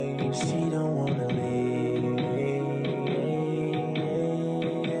She don't wanna leave.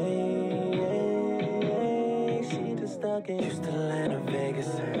 She just stuck in Houston,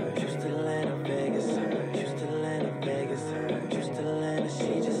 Vegas. Houston, Vegas. Houston, Vegas. Houston,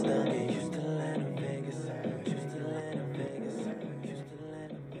 she just stuck in Houston, Vegas. Houston, Vegas.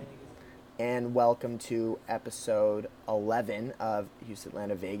 Houston, Vegas. And welcome to episode 11 of Houston,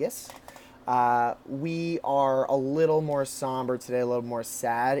 Atlanta, Vegas. We are a little more somber today, a little more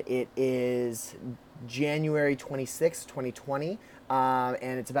sad. It is January 26th, 2020,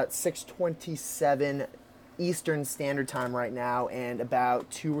 and it's about 6:27 Eastern Standard Time right now, and about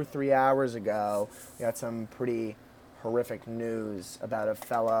 2 or 3 hours ago, we got some pretty horrific news about a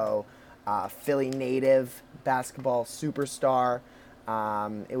fellow Philly native basketball superstar.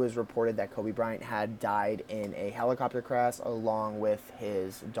 It was reported that Kobe Bryant had died in a helicopter crash along with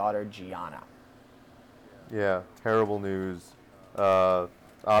his daughter Gianna. Yeah, terrible news.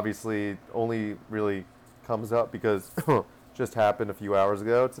 Obviously, only really comes up because just happened a few hours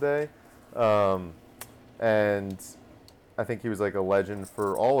ago today. And I think he was like a legend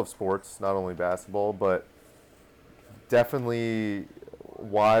for all of sports, not only basketball, but definitely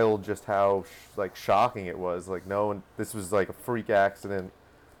wild just how like shocking it was. Like no one, this was like a freak accident.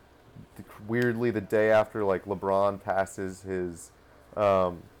 Weirdly, the day after like LeBron passes his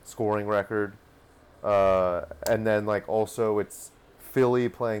scoring record, and then like also it's Philly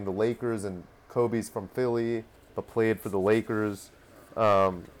playing the Lakers and Kobe's from Philly, but played for the Lakers.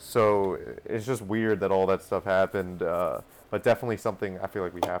 So it's just weird that all that stuff happened, but definitely something I feel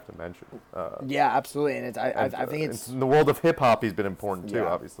like we have to mention. Yeah, absolutely, and I think it's in the world of hip hop, he's been important too, Yeah.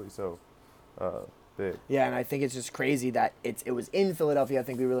 obviously. So big. yeah, and I think it's just crazy that it was in Philadelphia. I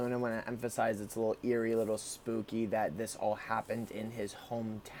think we really want to emphasize it's a little eerie, a little spooky that this all happened in his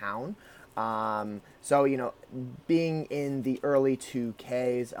hometown. So being in the early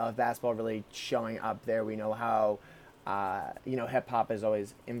 2Ks of basketball, really showing up there, we know how hip hop has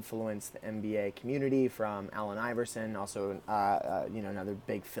always influenced the NBA community, from Allen Iverson, also another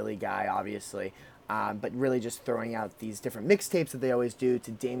big Philly guy, obviously. But really just throwing out these different mixtapes that they always do,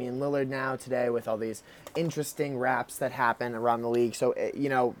 to Damian Lillard now today with all these interesting raps that happen around the league. So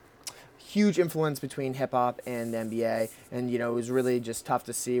huge influence between hip hop and the NBA, and it was really just tough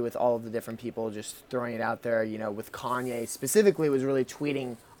to see with all of the different people just throwing it out there. With Kanye specifically, was really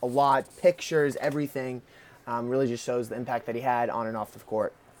tweeting a lot, pictures, everything. Really just shows the impact that he had on and off the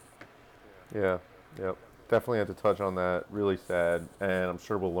court. Yeah, yep. Definitely had to touch on that. Really sad, and I'm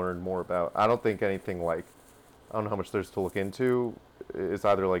sure we'll learn more about. I don't think anything like, I don't know how much there's to look into. It's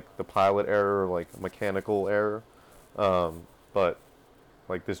either like the pilot error or like mechanical error, but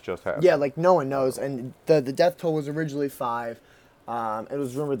like this just happened. Yeah, like no one knows. And the death toll was originally 5. It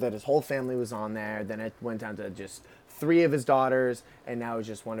was rumored that his whole family was on there. Then it went down to just 3 of his daughters, and now it's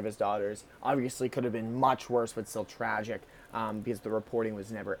just one of his daughters. Obviously, could have been much worse, but still tragic, because the reporting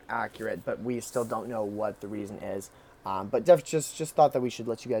was never accurate. But we still don't know what the reason is. But just thought that we should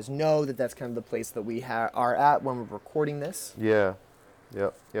let you guys know that that's kind of the place that we are at when we're recording this. Yeah,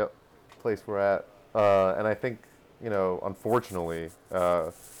 yep. Place we're at, and I think unfortunately,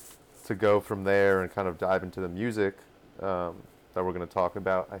 to go from there and kind of dive into the music that we're going to talk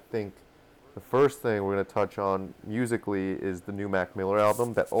about, I think the first thing we're going to touch on musically is the new Mac Miller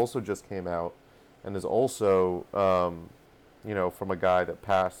album that also just came out, and is also from a guy that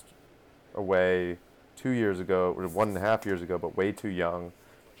passed away 2 years ago, or 1.5 years ago, but way too young,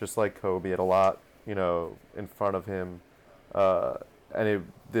 just like Kobe. Had a lot in front of him, and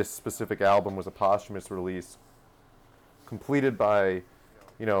this specific album was a posthumous release completed by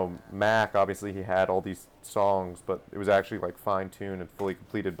Mac. Obviously he had all these songs, but it was actually like fine-tuned and fully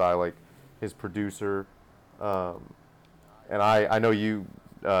completed by like his producer. And I know you,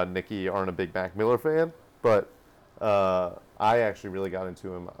 Nikki, aren't a big Mac Miller fan, but I actually really got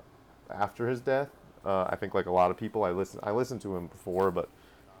into him after his death. I think like a lot of people, I listened to him before, but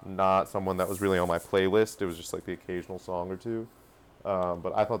not someone that was really on my playlist. It was just like the occasional song or two.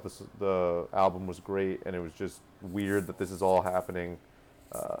 But I thought the album was great, and it was just weird that this is all happening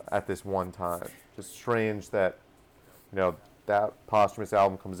at this one time. Just strange that that posthumous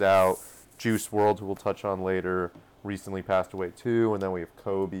album comes out. Juice WRLD, who we'll touch on later, recently passed away too, and then we have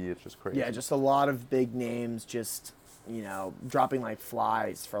Kobe. It's just crazy. Yeah, just a lot of big names just dropping like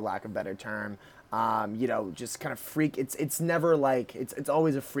flies, for lack of a better term. Just kind of freak. It's never like it's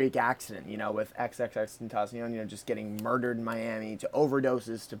always a freak accident. With XXXTentacion, just getting murdered in Miami, to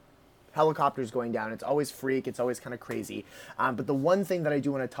overdoses, to helicopters going down. It's always freak. It's always kind of crazy. But the one thing that I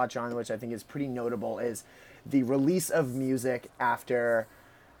do want to touch on, which I think is pretty notable, is the release of music after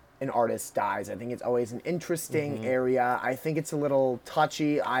an artist dies. I think it's always an interesting Mm-hmm. area. I think it's a little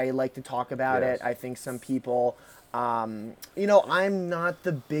touchy. I like to talk about Yes. it. I think some people, you know, I'm not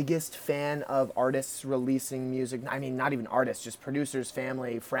the biggest fan of artists releasing music. I mean, not even artists, just producers,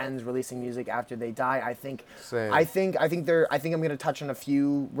 family, friends releasing music after they die. I think, Same. I think I'm going to touch on a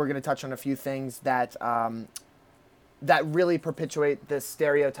few. We're going to touch on a few things that. That really perpetuate this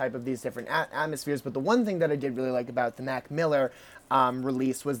stereotype of these different atmospheres. But the one thing that I did really like about the Mac Miller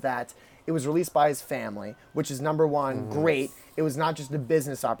release was that it was released by his family, which is number one, great. It was not just a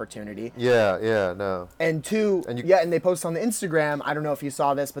business opportunity. Yeah, no. And two, And you- and they post on the Instagram, I don't know if you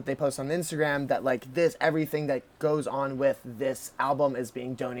saw this, but they post on the Instagram that like this, everything that goes on with this album is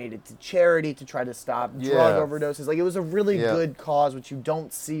being donated to charity to try to stop drug Yeah. overdoses. Like it was a really Yeah. good cause, which you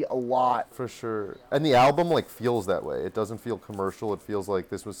don't see a lot. For sure. And the album like feels that way. It doesn't feel commercial. It feels like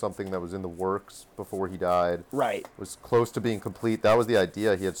this was something that was in the works before he died. Right. It was close to being complete. That was the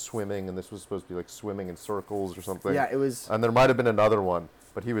idea. He had swimming, and this was supposed to be like swimming in circles or something. Yeah, it was. And there might have been another one,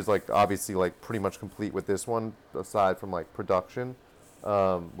 but he was like obviously like pretty much complete with this one, aside from like production,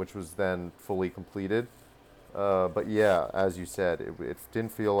 which was then fully completed. But yeah, as you said, it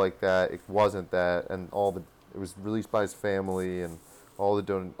didn't feel like that. It wasn't that, and it was released by his family, and all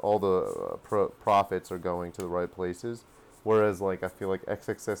the profits are going to the right places. Whereas like I feel like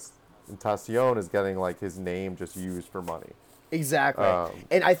XXX Tentacion is getting like his name just used for money. Exactly.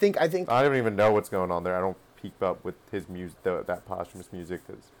 And I think I don't even know what's going on there. I don't keep up with his music, that posthumous music,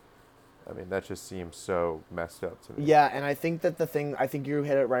 because I mean that just seems so messed up to me. yeah, and I think that I think you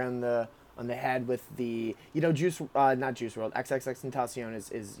hit it right on the head with the, you know, not Juice WRLD, XXX Tentacion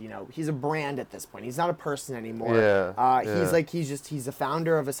is, you know, he's a brand at this point. He's not a person anymore. Yeah, He's the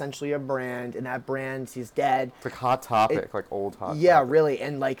founder of essentially a brand, and that brand, he's dead. It's like Hot Topic, like old Hot Yeah, Topic. really.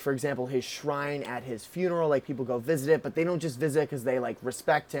 And like, for example, his shrine at his funeral, like people go visit it, but they don't just visit because they like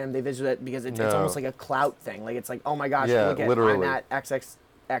respect him. They visit it because it's No. almost like a clout thing. Like it's like, oh my gosh, Yeah, look at literally. I'm at XXX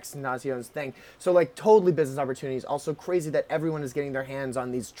Tentacion's thing. So like totally business opportunities. Also crazy that everyone is getting their hands on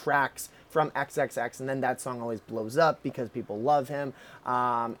these tracks from XXX, and then that song always blows up because people love him.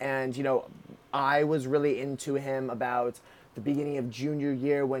 And you know, I was really into him about the beginning of junior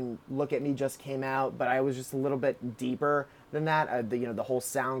year when Look at Me just came out, but I was just a little bit deeper than that. The whole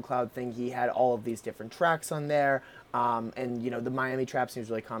SoundCloud thing, he had all of these different tracks on there. And you know, the Miami trap scene was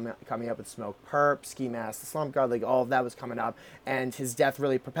really coming up with Smoke Perp, Ski Mask, The Slump God, like all of that was coming up. And his death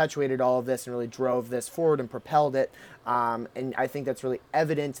really perpetuated all of this and really drove this forward and propelled it. And I think that's really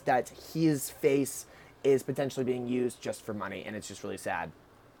evident that his face is potentially being used just for money, and it's just really sad.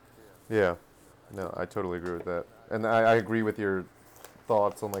 Yeah, no, I totally agree with that, and I agree with your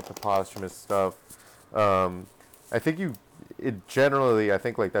thoughts on like the posthumous stuff. I think I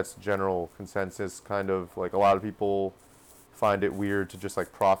think like that's general consensus. Kind of like a lot of people find it weird to just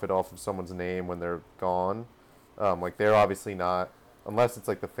like profit off of someone's name when they're gone. Like they're obviously not, unless it's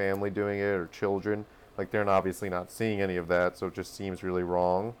like the family doing it or children. Like they're obviously not seeing any of that, so it just seems really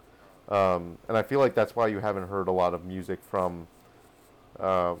wrong. And I feel like that's why you haven't heard a lot of music from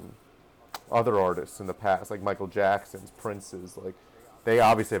other artists in the past, like Michael Jackson's, Prince's. Like they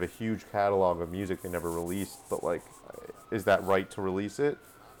obviously have a huge catalog of music they never released, but like, is that right to release it?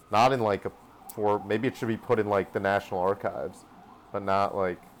 Not in like maybe it should be put in like the National Archives, but not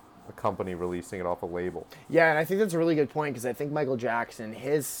like a company releasing it off a label. Yeah, and I think that's a really good point because I think Michael Jackson,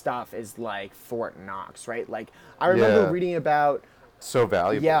 his stuff is like Fort Knox, right? Like I remember Yeah. reading about. So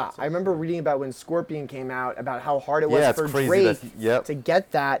valuable. Yeah, I remember reading about when Scorpion came out about how hard it was Yeah, it's for crazy Drake that yep. to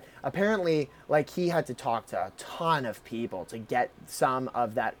get that. Apparently, like he had to talk to a ton of people to get some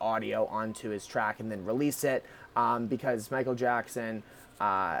of that audio onto his track and then release it, because Michael Jackson,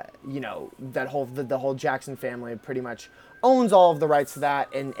 you know, that whole the whole Jackson family pretty much owns all of the rights to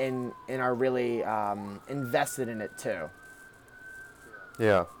that and are really invested in it too.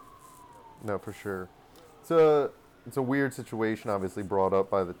 Yeah. No, for sure. It's a weird situation, obviously brought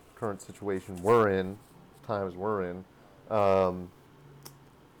up by the current situation we're in, times we're in.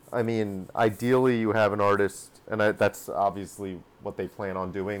 I mean, ideally you have an artist, and that's obviously what they plan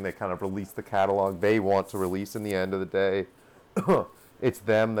on doing. They kind of release the catalog they want to release in the end of the day. It's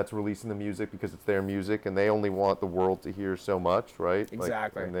them that's releasing the music because it's their music, and they only want the world to hear so much, right?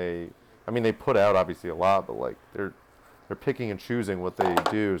 Exactly. Like, and they put out obviously a lot, but like they're picking and choosing what they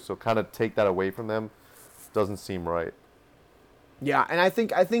do. So kind of take that away from them doesn't seem right. Yeah, and I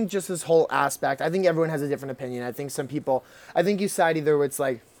think just this whole aspect, I think everyone has a different opinion. I think some people, you side either where it's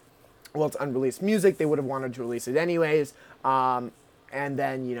like, well, it's unreleased music, they would have wanted to release it anyways, and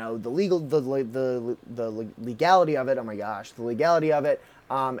then the legality of it. Oh my gosh, the legality of it,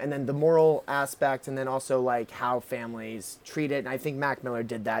 and then the moral aspect, and then also like how families treat it. And I think Mac Miller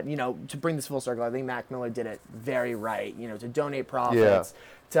did that. To bring this full circle, I think Mac Miller did it very right. To donate profits,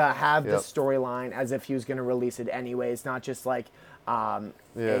 to have the storyline as if he was going to release it anyways, not just like an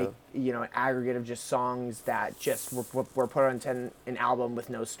aggregate of just songs that just were put on an album with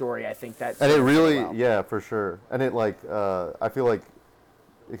no story. I think that, and it really, for sure. And it like I feel like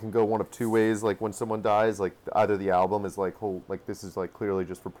it can go one of two ways. Like when someone dies, like either the album is like this is like clearly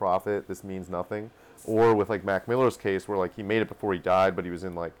just for profit, this means nothing, or with like Mac Miller's case where like he made it before he died, but he was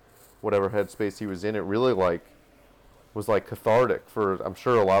in like whatever headspace he was in, it really like was like cathartic for, I'm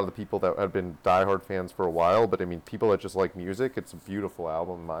sure, a lot of the people that had been diehard fans for a while. But I mean, people that just like music, it's a beautiful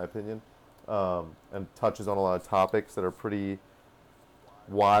album in my opinion, and touches on a lot of topics that are pretty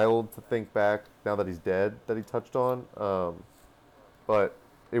wild to think back now that he's dead that he touched on. But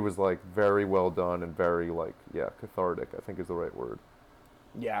it was like very well done and very like cathartic, I think is the right word.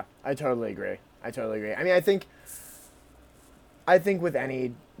 Yeah, I totally agree. I mean, I think with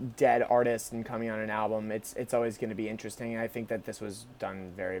any dead artist and coming on an album, it's always going to be interesting. And I think that this was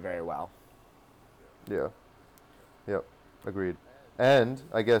done very, very well. Yeah. Yep. Agreed. And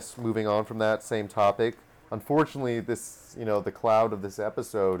I guess moving on from that same topic, unfortunately, this the cloud of this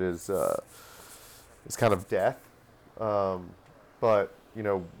episode is kind of death. But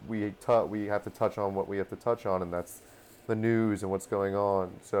we have to touch on what we have to touch on, and that's the news and what's going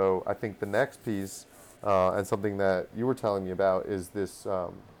on. So I think the next piece, and something that you were telling me about, is this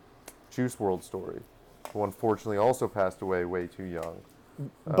Juice WRLD story, who unfortunately also passed away way too young.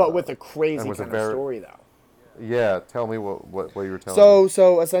 But with a crazy kind of story, though. Yeah, tell me what you were telling me.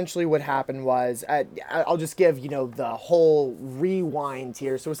 So essentially what happened was, I'll just give, the whole rewind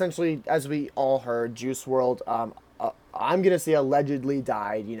here. So essentially, as we all heard, Juice WRLD, I'm going to say allegedly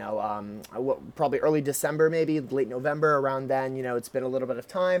died, probably early December, maybe late November, around then. It's been a little bit of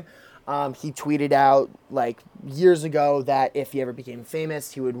time. He tweeted out like years ago that if he ever became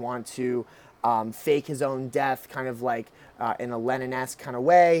famous, he would want to fake his own death, kind of like in a Lennon-esque kind of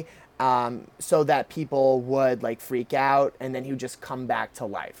way, so that people would like freak out, and then he would just come back to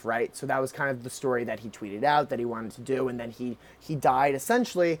life, right? So that was kind of the story that he tweeted out that he wanted to do, and then he died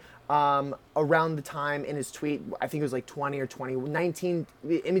essentially around the time in his tweet, I think it was like 20 or 19,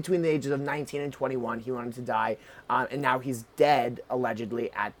 in between the ages of 19 and 21, he wanted to die, and now he's dead,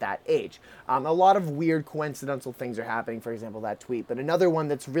 allegedly, at that age. A lot of weird coincidental things are happening, for example, that tweet. But another one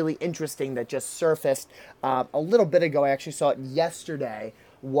that's really interesting that just surfaced a little bit ago, I actually saw it yesterday,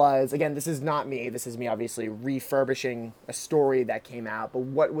 was, again, this is not me, this is me obviously refurbishing a story that came out, but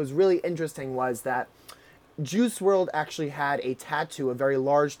what was really interesting was that Juice WRLD actually had a tattoo, a very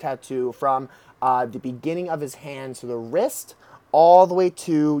large tattoo, from the beginning of his hand, so the wrist, all the way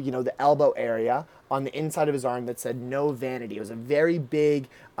to, the elbow area on the inside of his arm, that said "No Vanity." It was a very big,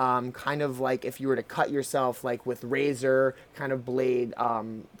 kind of like if you were to cut yourself, like with razor kind of blade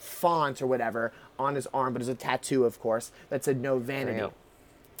font or whatever on his arm, but it was a tattoo, of course, that said "No Vanity." Damn.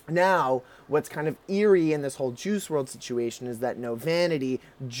 Now, what's kind of eerie in this whole Juice WRLD situation is that No Vanity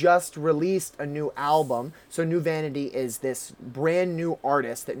just released a new album. So New Vanity is this brand new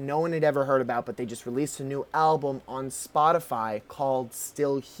artist that no one had ever heard about, but they just released a new album on Spotify called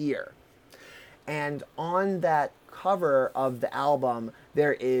Still Here. And on that cover of the album,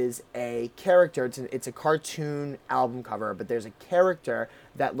 there is a character. It's a cartoon album cover, but there's a character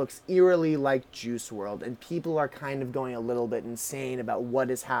that looks eerily like Juice WRLD, and people are kind of going a little bit insane about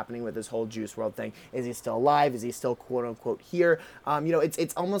what is happening with this whole Juice WRLD thing. Is he still alive? Is he still quote unquote here?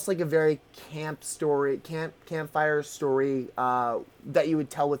 It's almost like a very campfire story that you would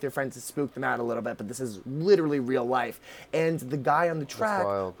tell with your friends to spook them out a little bit, but this is literally real life. And the guy on the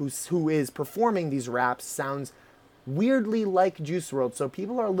track who is performing these raps sounds weirdly like Juice WRLD, so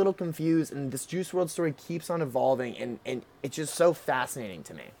people are a little confused, and this Juice WRLD story keeps on evolving, and it's just so fascinating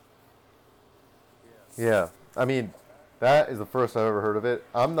to me. Yeah, I mean, that is the first I've ever heard of it.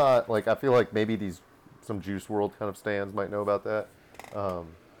 I'm not, like, I feel like maybe some Juice WRLD kind of stans might know about that,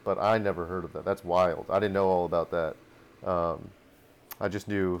 but I never heard of that. That's wild. I didn't know all about that. I just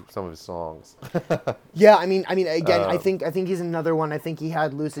knew some of his songs. Yeah, I mean, again, I think he's another one. I think he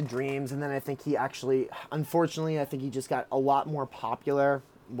had lucid dreams, and then I think he actually, unfortunately, I think he just got a lot more popular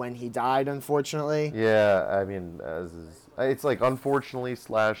when he died. Unfortunately. Yeah, I mean, it's like unfortunately /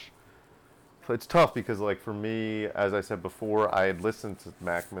 it's tough because, like, for me, as I said before, I had listened to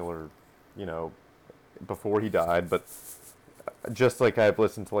Mac Miller, before he died, but just like I've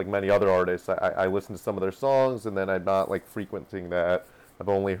listened to like many other artists, I listened to some of their songs, and then I'm not like frequenting that. I've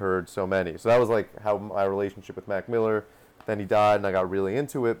only heard so many. So that was like how my relationship with Mac Miller. then he died, and I got really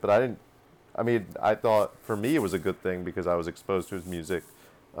into it. But I didn't. I mean, I thought for me it was a good thing because I was exposed to his music.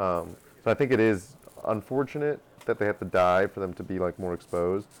 So I think it is unfortunate that they have to die for them to be like more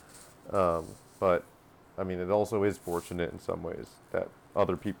exposed. But I mean, it also is fortunate in some ways that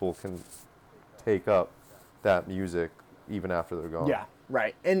other people can take up that music even after they're gone. Yeah,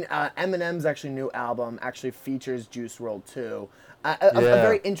 right. And Eminem's actually new album actually features Juice WRLD too. A Yeah.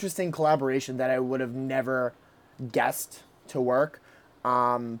 very interesting collaboration that I would have never guessed to work.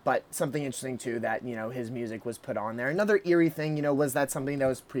 But something interesting too that, you know, his music was put on there. Another eerie thing, you know, was that something that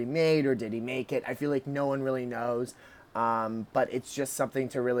was pre-made or did he make it? I feel like no one really knows. But it's just something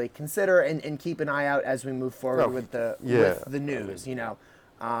to really consider and keep an eye out as we move forward with the news, you know.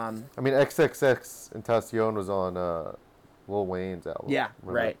 I mean, XXX Tentacion was on Lil Wayne's album. Yeah,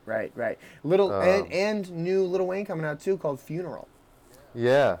 remember? right. And new Lil Wayne coming out too called Funeral.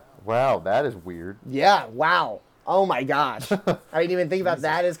 Yeah. Wow, that is weird. Yeah, wow. Oh my gosh. I didn't even think about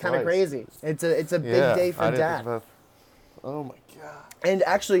that. It's kind of Christ. crazy. It's a big day for I didn't Dad. think about. Oh my god. And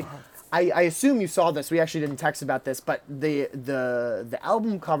actually, I assume you saw this. We actually didn't text about this, but the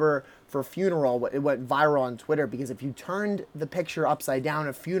album cover for Funeral, it went viral on Twitter because if you turned the picture upside down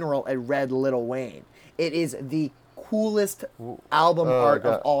of Funeral, it read Lil Wayne. It is the coolest album art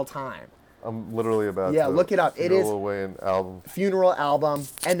of all time. I'm literally about to. Yeah, look it up. It is Lil Wayne album. Funeral album,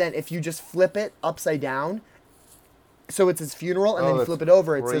 and then if you just flip it upside down, so it says Funeral, and then you that's flip it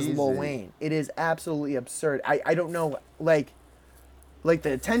over, it says Lil crazy. Wayne. It is absolutely absurd. I don't know, like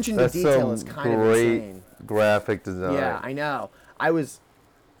the attention to That's detail some is kind of great insane. graphic design. Yeah, I know. I was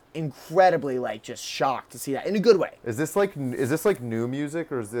incredibly like just shocked to see that in a good way. Is this like new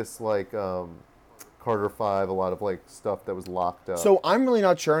music or is this like Carter 5, a lot of like stuff that was locked up? So I'm really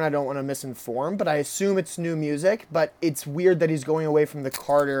not sure, and I don't want to misinform, but I assume it's new music. But it's weird that he's going away from the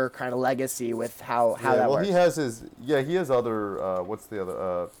Carter kind of legacy with how yeah, that well, works. he has other what's the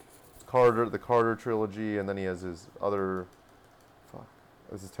other the Carter trilogy, and then he has his other. Fuck,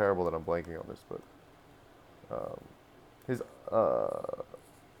 this is terrible that I'm blanking on this, but his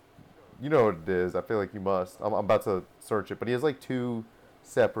you know what it is. I feel like you must. I'm about to search it, but he has like 2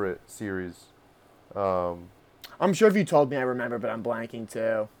 separate series. I'm sure if you told me, I remember, but I'm blanking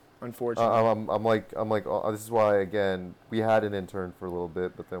too. Unfortunately. I'm like, oh, this is why again we had an intern for a little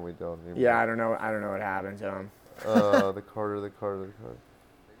bit, but then we don't anymore. Yeah, I don't know what happened to him. the Carter.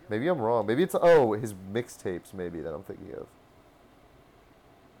 Maybe I'm wrong. Maybe it's his mixtapes. Maybe that I'm thinking of.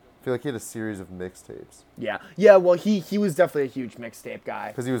 I feel like he had a series of mixtapes. Yeah. Well, he was definitely a huge mixtape guy.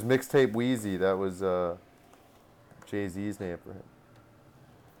 Because he was mixtape Wheezy. That was Jay-Z's name for him.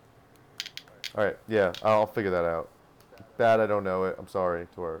 All right, yeah, I'll figure that out. That I don't know it. I'm sorry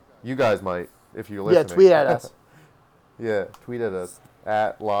to our. You guys might if you're listening. Yeah, tweet at us. Yeah, tweet at us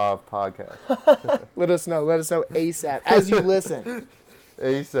at Love Podcast. Let us know ASAP as you listen.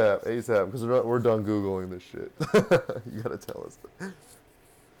 ASAP, because we're done Googling this shit. You gotta tell us.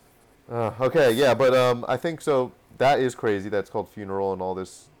 Okay, yeah, but I think so. That is crazy. That's called Funeral and all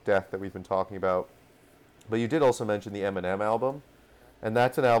this death that we've been talking about. But you did also mention the Eminem album, and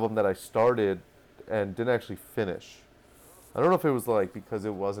that's an album that I started and didn't actually finish. I don't know if it was like because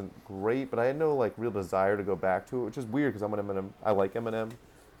it wasn't great, but I had no like real desire to go back to it, which is weird because I'm an Eminem. I like Eminem. I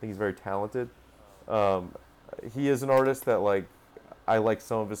think he's very talented. He is an artist that like I like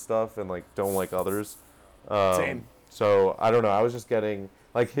some of his stuff and like don't like others. Same. So I don't know. I was just getting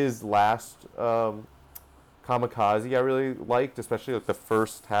like his last Kamikaze. I really liked, especially like the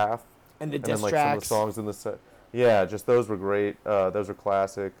first half. And the And then diss like some of the tracks. songs in the set. Yeah, just those were great. Those were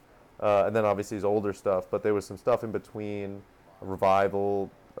classic. And then obviously his older stuff, but there was some stuff in between,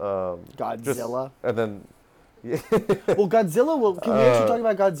 Revival, Godzilla. and then Well, Godzilla. Can we actually talk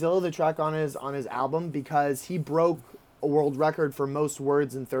about Godzilla, the track on his album, because he broke a world record for most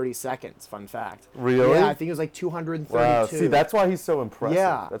words in 30 seconds. Fun fact. Really? Yeah, I think it was like 232. wow. See, that's why he's so impressive.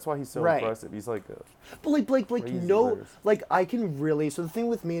 Yeah, That's why he's so right. impressive. He's like But like Crazy no, lyrics. like I can really. So the thing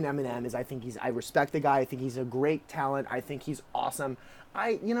with me and Eminem is I respect the guy. I think he's a great talent. I think he's awesome.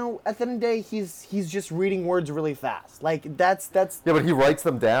 At the end of the day, he's just reading words really fast. Like that's. yeah, but he writes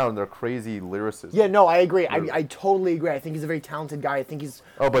them down. They're crazy lyricists. Yeah, no, I agree. I totally agree. I think he's a very talented guy. I think he's.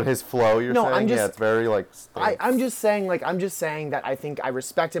 Oh, but his flow, you're No, saying? I'm Yeah, just- it's very like. I'm just saying that I think I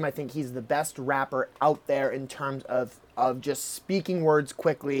respect him. I think he's the best rapper out there in terms of just speaking words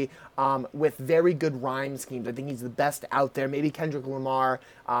quickly, with very good rhyme schemes. I think he's the best out there. Maybe Kendrick Lamar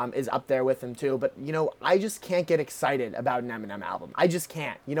is up there with him too. But I just can't get excited about an Eminem album. I just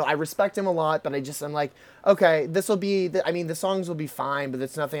can't. I respect him a lot, but I'm like, okay, this will be. The songs will be fine, but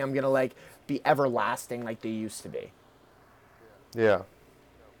it's nothing I'm gonna like be everlasting like they used to be. Yeah.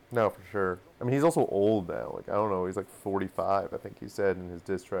 No, for sure. I mean, he's also old now. Like, I don't know. He's like 45, I think he said in his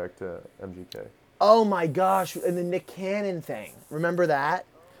diss track to MGK. Oh my gosh, and the Nick Cannon thing. Remember that?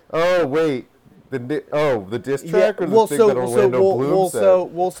 Oh, wait. The diss track or the thing that Orlando Bloom said?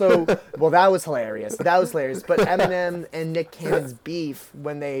 Well, that was hilarious. That was hilarious. But Eminem and Nick Cannon's beef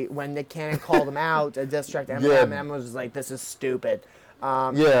when Nick Cannon called him out a diss track to Eminem, Yeah. Eminem was like, "This is stupid."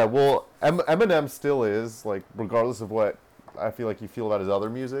 Yeah, well, Eminem still is, like, regardless of what I feel like you feel about his other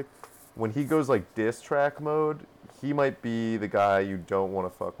music, when he goes, like, diss track mode, he might be the guy you don't want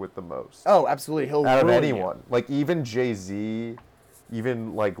to fuck with the most. Oh, absolutely. He'll Out of ruin anyone. you. Like, even Jay-Z,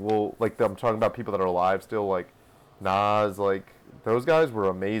 even, like, I'm talking about people that are alive still, like, Nas, like, those guys were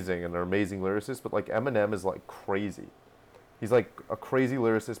amazing, and they're amazing lyricists, but, like, Eminem is, like, crazy. He's, like, a crazy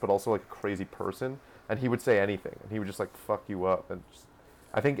lyricist, but also, like, a crazy person, and he would say anything, and he would just, like, fuck you up, and just,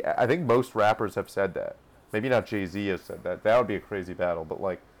 I think most rappers have said that. Maybe not Jay-Z has said that. That would be a crazy battle, but,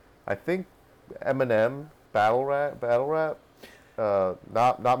 like, I think Eminem, battle rap,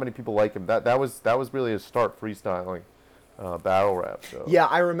 not many people like him. That was really his start, freestyling. Battle rap. So. Yeah,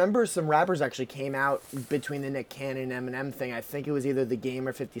 I remember some rappers actually came out between the Nick Cannon and Eminem thing. I think it was either The Game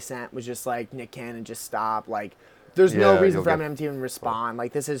or 50 Cent was just like, Nick Cannon, just stop. Like, there's no reason for Eminem to even respond.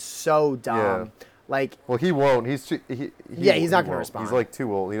 Like, this is so dumb. Yeah. Like, well, he won't. He's not going to respond. He's like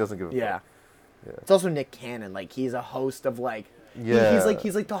too old. He doesn't give a fuck. Yeah. It's also Nick Cannon. Like, he's a host of like, Yeah.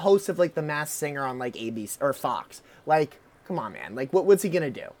 he's like the host of like The Masked Singer on like ABC or Fox. Like, come on, man. Like, what's he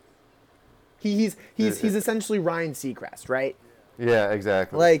gonna do? He's essentially Ryan Seacrest, right? Yeah,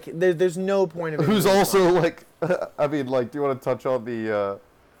 exactly. Like, there's no point of it. Who's also like, I mean, like, do you want to touch on the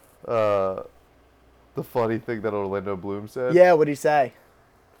funny thing that Orlando Bloom said? Yeah, what'd he say?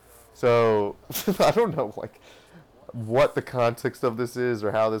 So, I don't know, like, what the context of this is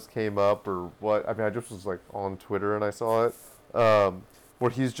or how this came up or what. I mean, I just was, like, on Twitter and I saw it, where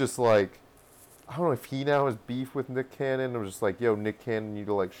he's just, like, I don't know if he now has beef with Nick Cannon or just, like, yo, Nick Cannon, you need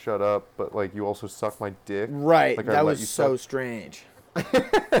to, like, shut up, but, like, you also suck my dick. Right, like, that was so strange.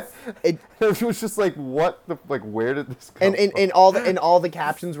 It was just like, what the, like, where did this come from? And all the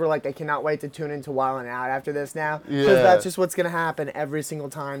captions were like, I cannot wait to tune into Wild 'N Out after this now. Because Yeah. that's just what's going to happen every single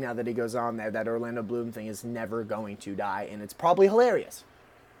time now that he goes on there. That Orlando Bloom thing is never going to die, and it's probably hilarious.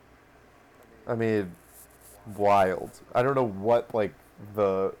 I mean, wild. I don't know what, like,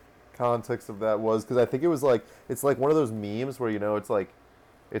 the context of that was, because I think it was like, it's like one of those memes where, you know, it's like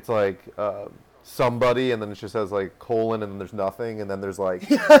somebody, and then it just has like colon, and then there's nothing, and then there's like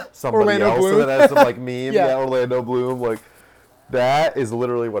somebody Orlando else, Bloom. and then it has some like meme. Yeah. Yeah, Orlando Bloom. Like, that is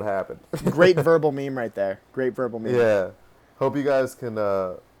literally what happened. Great verbal meme right there. Great verbal meme. Yeah. Hope you guys can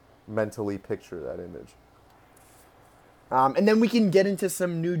mentally picture that image. And then we can get into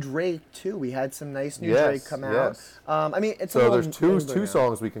some new Drake too. We had some nice new Drake come out. Yes. I mean, it's So a there's little older two now.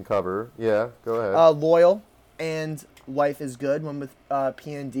 songs we can cover. Yeah, go ahead. Loyal and Life is Good. One with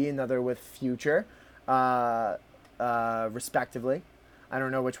P&D, another with Future, respectively. I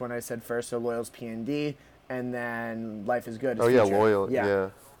don't know which one I said first. So Loyal's P&D, and then Life is Good is Oh yeah, Future. Loyal. Yeah.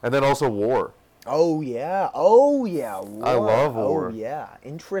 And then also War. Oh yeah. War. I love War. Oh yeah.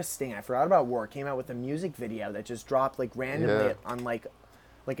 Interesting. I forgot about War. Came out with a music video that just dropped like randomly Yeah. on like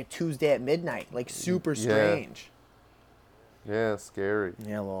a Tuesday at midnight. Like super Yeah. strange. Yeah, scary.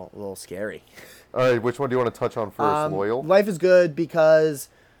 Yeah, a little scary. All right, which one do you want to touch on first? Loyal? Life is Good because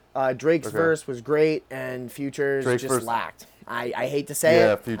Drake's Okay. verse was great and Future's Drake's just verse- lacked. I hate to say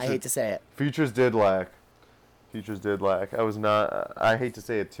Yeah, it. Future- I hate to say it. Futures did lack. I was not. I hate to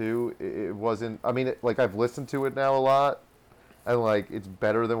say it too. It wasn't. I mean, like, I've listened to it now a lot, and like, it's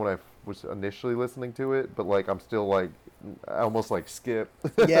better than when I was initially listening to it. But like, I'm still like, I almost like skip.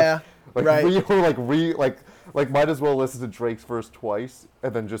 Yeah, like, right. might as well listen to Drake's verse twice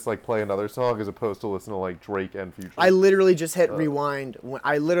and then just like play another song as opposed to listen to like Drake and Future. I literally just hit rewind.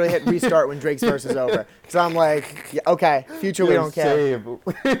 I literally hit restart when Drake's verse is over. Because I'm like, yeah, okay, Future, we Yeah, don't care.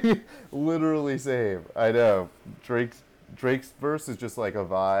 same. Literally same. I know. Drake's verse is just like a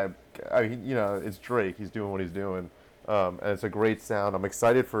vibe. I mean, you know, it's Drake. He's doing what he's doing, and it's a great sound. I'm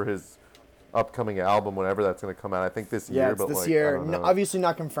excited for his upcoming album, whenever that's going to come out. I think this year. Yeah, it's but this like, year. I don't know. Obviously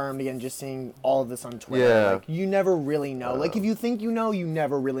not confirmed. Again, just seeing all of this on Twitter. Yeah. Like, you never really know. Like, if you think you know, you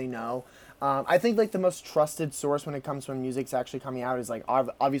never really know. I think, like, the most trusted source when it comes to when music's actually coming out is, like,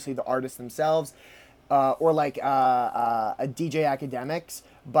 obviously the artists themselves, or, like, a DJ Academics.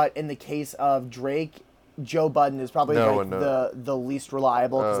 But in the case of Drake, Joe Budden is probably, the least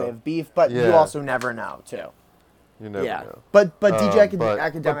reliable because they have beef. But you yeah. also never know, too. You never know. But DJ but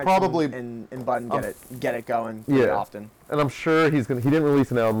Academics probably- and Budden get it going pretty often. And I'm sure he didn't release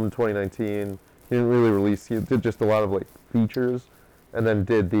an album in 2019. He didn't really release. He did just a lot of like features. and then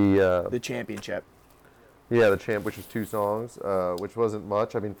did The championship. the champ, which was 2 songs, which wasn't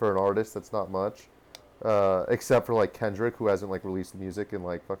much. I mean, for an artist, that's not much, except for like Kendrick, who hasn't like released music in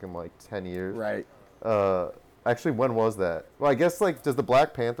like fucking like 10 years. Right. Actually, when was that? Well, I guess like, does the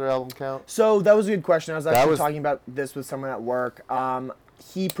Black Panther album count? So that was a good question. I was actually was- talking about this with someone at work.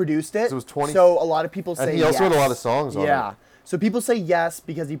 He produced it. So it was 20 So a lot of people say And he also had a yes. lot of songs on it. Yeah. So people say yes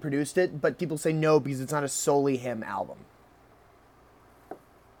because he produced it, but people say no because it's not a solely him album.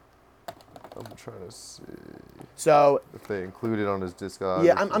 I'm trying to see So if they include it on his discography.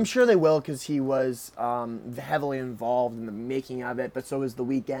 yeah, I'm sure they will because he was heavily involved in the making of it, but so was The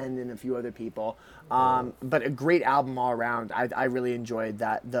Weeknd and a few other people. But a great album all around. I really enjoyed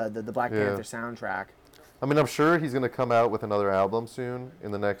that the Black Yeah. Panther soundtrack. I mean, I'm sure he's going to come out with another album soon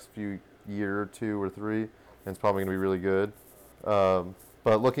in the next few year, 2 or 3, and it's probably going to be really good.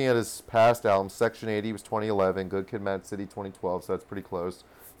 But looking at his past albums, Section 80 was 2011, Good Kid, Mad City 2012, so that's pretty close.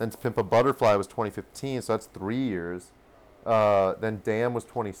 Then To Pimp a Butterfly was 2015, so that's 3 years. Then Damn was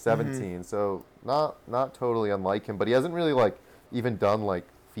 2017, so not totally unlike him, but he hasn't really like even done like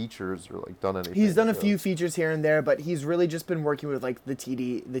features or like done anything. He's done a so- few features here and there, but he's really just been working with like the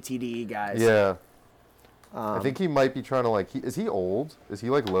TDE guys. Yeah. I think he might be trying to like. Is he old? Is he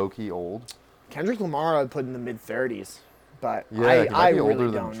like low key old? Kendrick Lamar I put in the mid-30s, but Yeah, I he might be really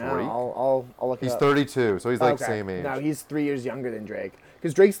older than don't Drake. know. I'll look it He's up. 32, so he's like Okay. same age. No, he's 3 years younger than Drake.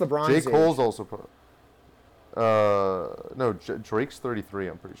 Because Drake's LeBron's J. age. Cole's also. No, Drake's 33.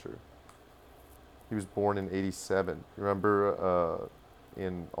 I'm pretty sure. He was born in '87. You remember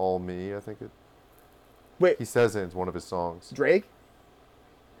in All Me? I think it. Wait, He says it in one of his songs. Drake?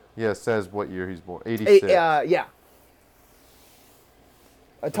 Yeah, it says what year he's born. '86. Yeah.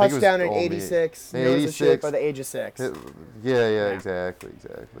 A think it was touchdown in All Me. '86. In Knows the shit 86. by the age of 6. Yeah, exactly.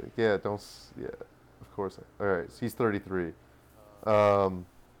 Yeah, of course. All right, so he's 33.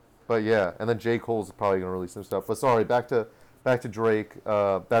 But yeah, and then J. Cole's probably gonna release some stuff. But sorry, back to Drake.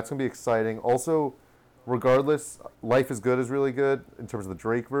 That's gonna be exciting. Also, regardless, Life is Good is really good in terms of the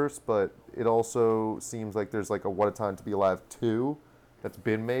Drake verse, but it also seems like there's like a What a Time to Be Alive 2 that's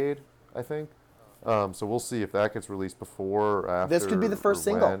been made, I think. So we'll see if that gets released before or after. This could be the first or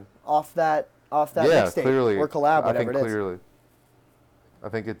single when. off that Yeah, mixtape clearly. or collab, I whatever think it is. clearly. I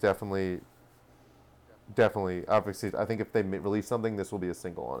think it definitely. Obviously, I think if they release something, this will be a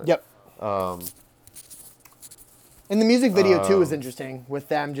single on it. Yep. And the music video too was interesting with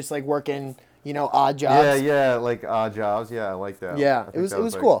them just like working, odd jobs. Yeah, like Odd Jobs. Yeah, I like that. Yeah, I think it was that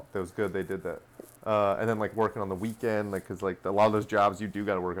like, cool. That was good. They did that. And then like working on the weekend, like because like a lot of those jobs you do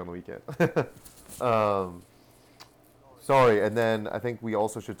got to work on the weekend. Sorry, and then I think we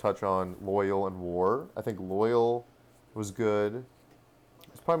also should touch on Loyal and War. I think Loyal was good.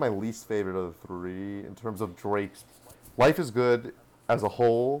 It's probably my least favorite of the 3 in terms of Drake's. Life is Good as a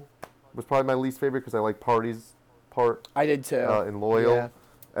whole was probably my least favorite because I like Party's part I did too. in Loyal. Yeah.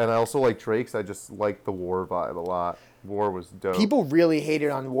 And I also like Drake's. I just like the War vibe a lot. War was dope. People really hated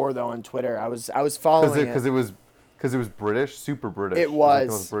on War though on Twitter. I was following because it was British, super British. It like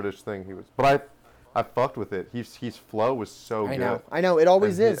the was. most British thing he was. But I fucked with it. His flow was so good. I know. It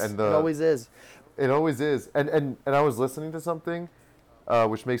always And is. it always is. It always is. And I was listening to something,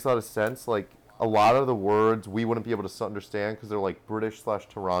 which makes a lot of sense. Like a lot of the words we wouldn't be able to understand because they're like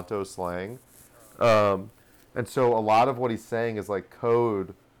British/Toronto slang. And so a lot of what he's saying is like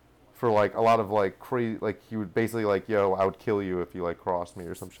code for like a lot of like like he would basically like, yo, I would kill you if you like crossed me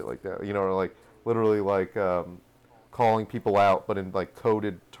or some shit like that. Or like literally like calling people out but in like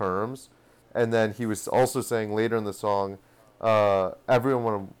coded terms. And then he was also saying later in the song,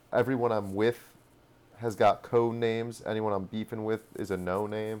 everyone I'm with has got code names. Anyone I'm beefing with is a no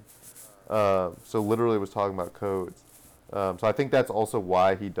name. So literally was talking about codes. So I think that's also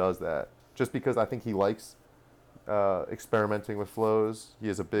why he does that. Just because I think he likes experimenting with flows. He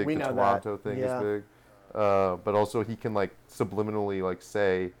has a big, We the know Toronto that. thing Yeah. is big. But also he can like subliminally like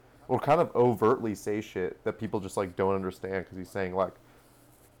say, or kind of overtly say shit that people just like don't understand because he's saying like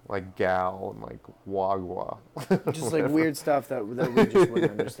gal and like wagwa. Just like weird stuff that we just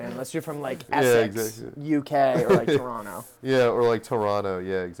wouldn't understand unless you're from like Yeah, Essex, exactly. UK, or like Toronto. Yeah, or like Toronto.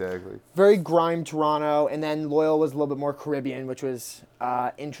 Yeah, exactly. Very grime Toronto, and then Loyal was a little bit more Caribbean, which was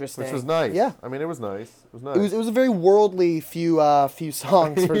interesting. Which was nice. Yeah. I mean, it was nice. It was nice. It was a very worldly few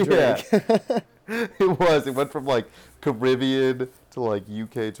songs for Drake. It was. It went from like Caribbean to like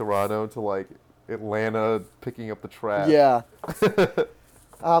UK Toronto to like Atlanta picking up the track. Yeah.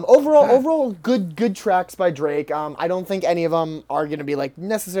 Overall, good tracks by Drake. I don't think any of them are gonna be like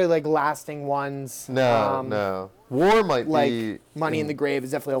necessarily like lasting ones. No. War might Like be Money in the Grave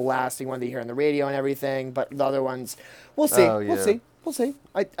is definitely a lasting one that you hear on the radio and everything, but the other ones, we'll see. Oh, We'll yeah. see. We'll see.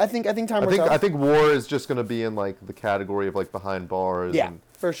 I think time will tell. I think War is just gonna be in like the category of like Behind Bars. Yeah, and,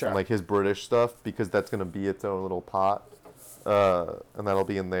 for sure. And like his British stuff, because that's gonna be its own little pot, and that'll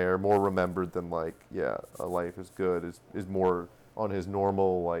be in there, more remembered than like A Life Is Good is more on his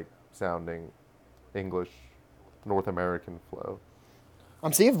normal like sounding English North American flow.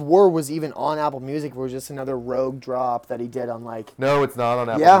 I'm seeing if War was even on Apple Music, or was just another rogue drop that he did on like. No, it's not on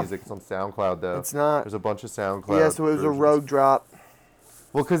Apple Yeah. Music. It's on SoundCloud though. It's not. There's a bunch of SoundCloud. Yeah, so it was versions. a rogue drop.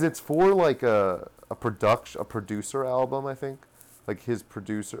 Well, because it's for like a producer album, I think. Like his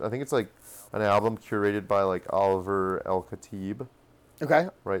producer, I think it's like an album curated by like Oliver El Khatib, Okay.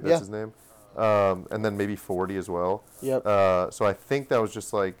 right? That's Yeah. his name. And then maybe 40 as well. Yep. So I think that was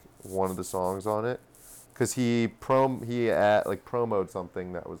just like one of the songs on it, because he promoted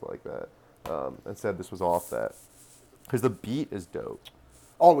something that was like that, and said this was off that, because the beat is dope.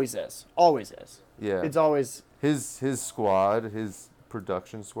 Always is. Always is. Yeah. It's always. His squad, his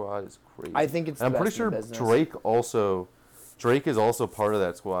production squad is crazy. I think it's the And I'm pretty best in sure the business. Drake is also part of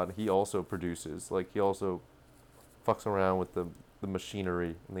that squad. He also produces. Like he also fucks around with the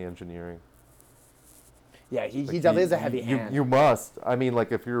machinery and the engineering. Yeah, he Like, definitely has a heavy you, hand. You must. I mean,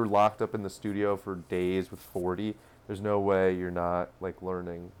 like if you're locked up in the studio for days with 40, there's no way you're not like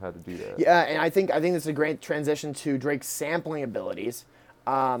learning how to do that. Yeah, and I think this is a great transition to Drake's sampling abilities.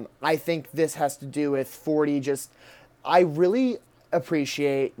 I think this has to do with 40. I really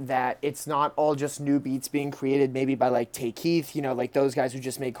appreciate that it's not all just new beats being created, maybe by like Tay Keith, like those guys who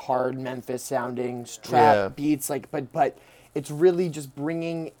just make hard Memphis sounding trap beats, like, but it's really just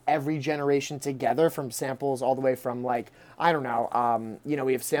bringing every generation together, from samples all the way from like, I don't know,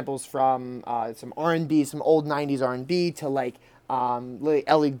 we have samples from some R&B, some old 90s R&B to like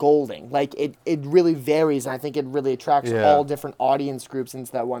Ellie Goulding. Like it really varies, and I think it really attracts all different audience groups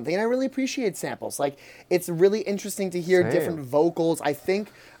into that one thing. And I really appreciate samples. Like it's really interesting to hear different vocals. I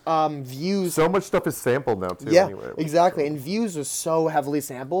think Views. So much stuff is sampled now too. Yeah, anyway, exactly. And Views are so heavily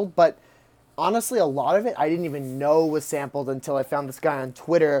sampled, but honestly, a lot of it I didn't even know was sampled until I found this guy on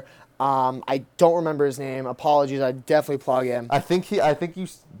Twitter. I don't remember his name. Apologies. I definitely plug him. I think you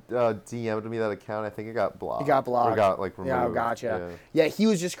DM'd me that account. I think it got blocked. He got blocked. Or got like removed. Yeah, gotcha. Yeah, he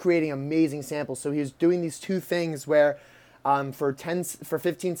was just creating amazing samples. So he was doing these two things where for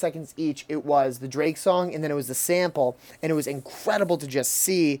 15 seconds each, it was the Drake song and then it was the sample, and it was incredible to just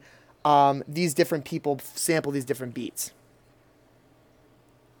see these different people sample these different beats.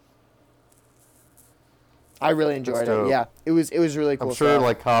 I really enjoyed it. Yeah, it was really cool. I'm sure stuff.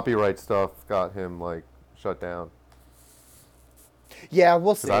 like copyright stuff got him like shut down. Yeah,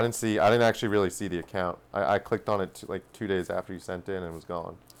 we'll see. I didn't actually really see the account. I clicked on it like 2 days after you sent in and it was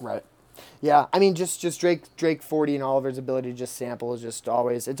gone. Right. Yeah, I mean, just Drake 40 and Oliver's ability to just sample is just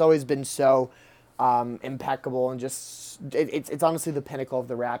it's always been so impeccable, and just it's honestly the pinnacle of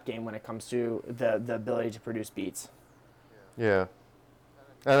the rap game when it comes to the ability to produce beats. Yeah.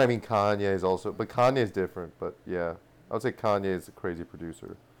 And I mean Kanye is also, but Kanye is different. But yeah, I would say Kanye is a crazy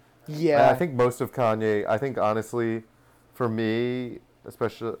producer. Yeah. And I think most of Kanye. I think honestly, for me,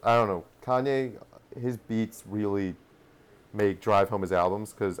 especially, I don't know, Kanye, his beats really drive home his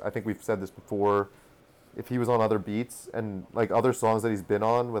albums, because I think we've said this before. If he was on other beats and like other songs that he's been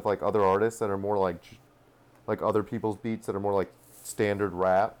on with like other artists that are more like other people's beats that are more like standard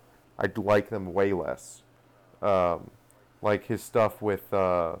rap, I'd like them way less. Like his stuff with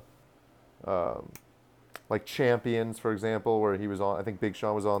like Champions, for example, where he was on, I think Big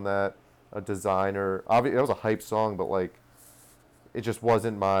Sean was on that, a Designer. Obviously, that was a hype song, but like it just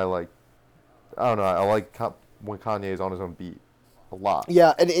wasn't my like, I don't know, I like when Kanye is on his own beat a lot.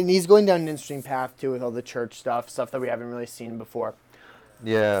 Yeah, and he's going down an interesting path too with all the church stuff that we haven't really seen before.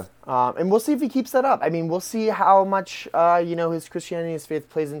 Yeah. And we'll see if he keeps that up. I mean, we'll see how much, his Christianity, his faith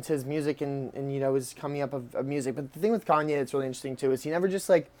plays into his music and his coming up of music. But the thing with Kanye that's really interesting too is he never just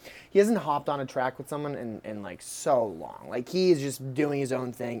he hasn't hopped on a track with someone in like so long. Like he is just doing his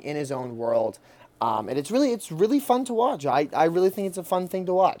own thing in his own world. And it's really fun to watch. I really think it's a fun thing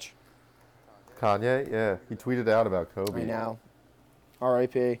to watch. Kanye, yeah. He tweeted out about Kobe. I know.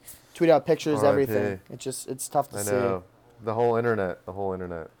 R.I.P. Tweet out pictures, R.I.P. everything. It's tough to see. I know. The whole internet.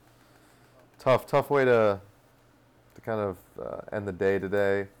 Tough way to kind of end the day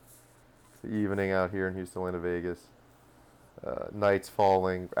today. It's the evening out here in Houston, Vegas. Night's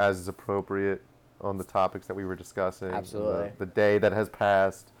falling, as is appropriate, on the topics that we were discussing. Absolutely. The day that has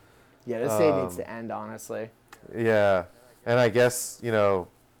passed. Yeah, this day needs to end, honestly. Yeah. And I guess,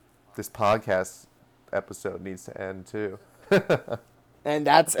 this podcast episode needs to end too. And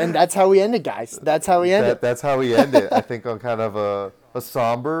that's how we end it, guys. That's how we end it. That's how we end it. I think on kind of a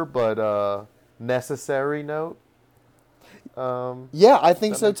somber but necessary note. Yeah, I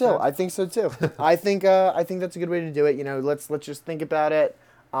think That so makes too. sense? I think so too. I think that's a good way to do it. You know, let's just think about it.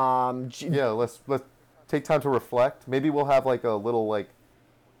 Yeah, let's take time to reflect. Maybe we'll have like a little like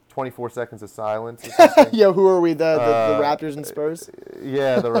 24 seconds of silence or something. Yeah, who are we? The Uh, Raptors and Spurs.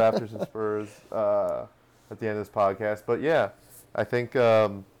 Yeah, the Raptors and Spurs at the end of this podcast. But yeah, I think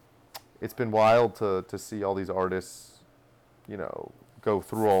it's been wild to see all these artists, you know, go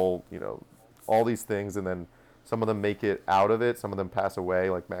through all these things, and then some of them make it out of it. Some of them pass away,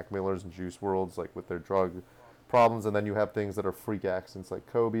 like Mac Miller's and Juice WRLD's, like with their drug problems, and then you have things that are freak accidents like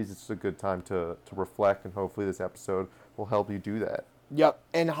Kobe's. It's a good time to reflect, and hopefully this episode will help you do that. Yep,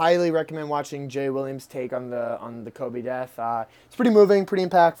 and highly recommend watching Jay Williams' take on the Kobe death. It's pretty moving, pretty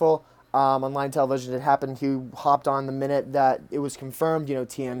impactful. On live television, it happened. He hopped on the minute that it was confirmed. You know,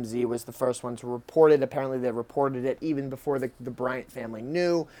 TMZ was the first one to report it. Apparently, they reported it even before the Bryant family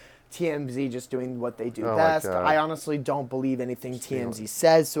knew. TMZ just doing what they do Oh my best. God. I honestly don't believe anything TMZ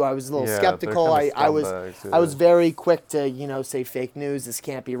says, so I was a little Yeah, skeptical. they're kinda I was scumbags, yeah. very quick to say fake news. This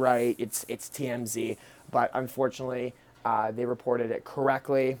can't be right. It's TMZ, but unfortunately, they reported it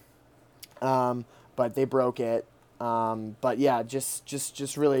correctly, but they broke it. But yeah,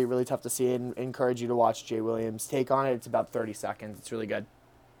 just really, really tough to see, and encourage you to watch Jay Williams' take on it. It's about 30 seconds. It's really good.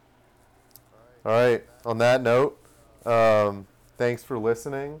 All right. On that note, thanks for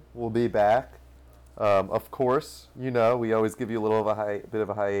listening. We'll be back. Of course, you know we always give you a little of a bit of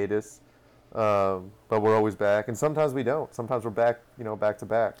a hiatus, but we're always back. And sometimes we don't. Sometimes we're back, back to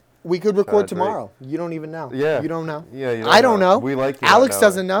back. We could record Drake. tomorrow. You don't even know. Yeah. You don't know. Yeah. You I don't know. We like you. Alex not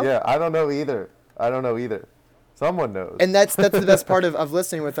doesn't knowing. know. Yeah, I don't know either. Someone knows. And that's the best part of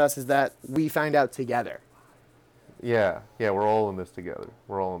listening with us is that we find out together. Yeah. We're all in this together.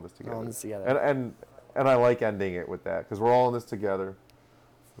 All in this together. And I like ending it with that because we're all in this together.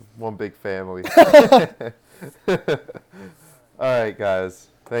 One big family. All right, guys.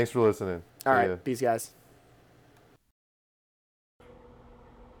 Thanks for listening. All See right. ya. Peace, guys.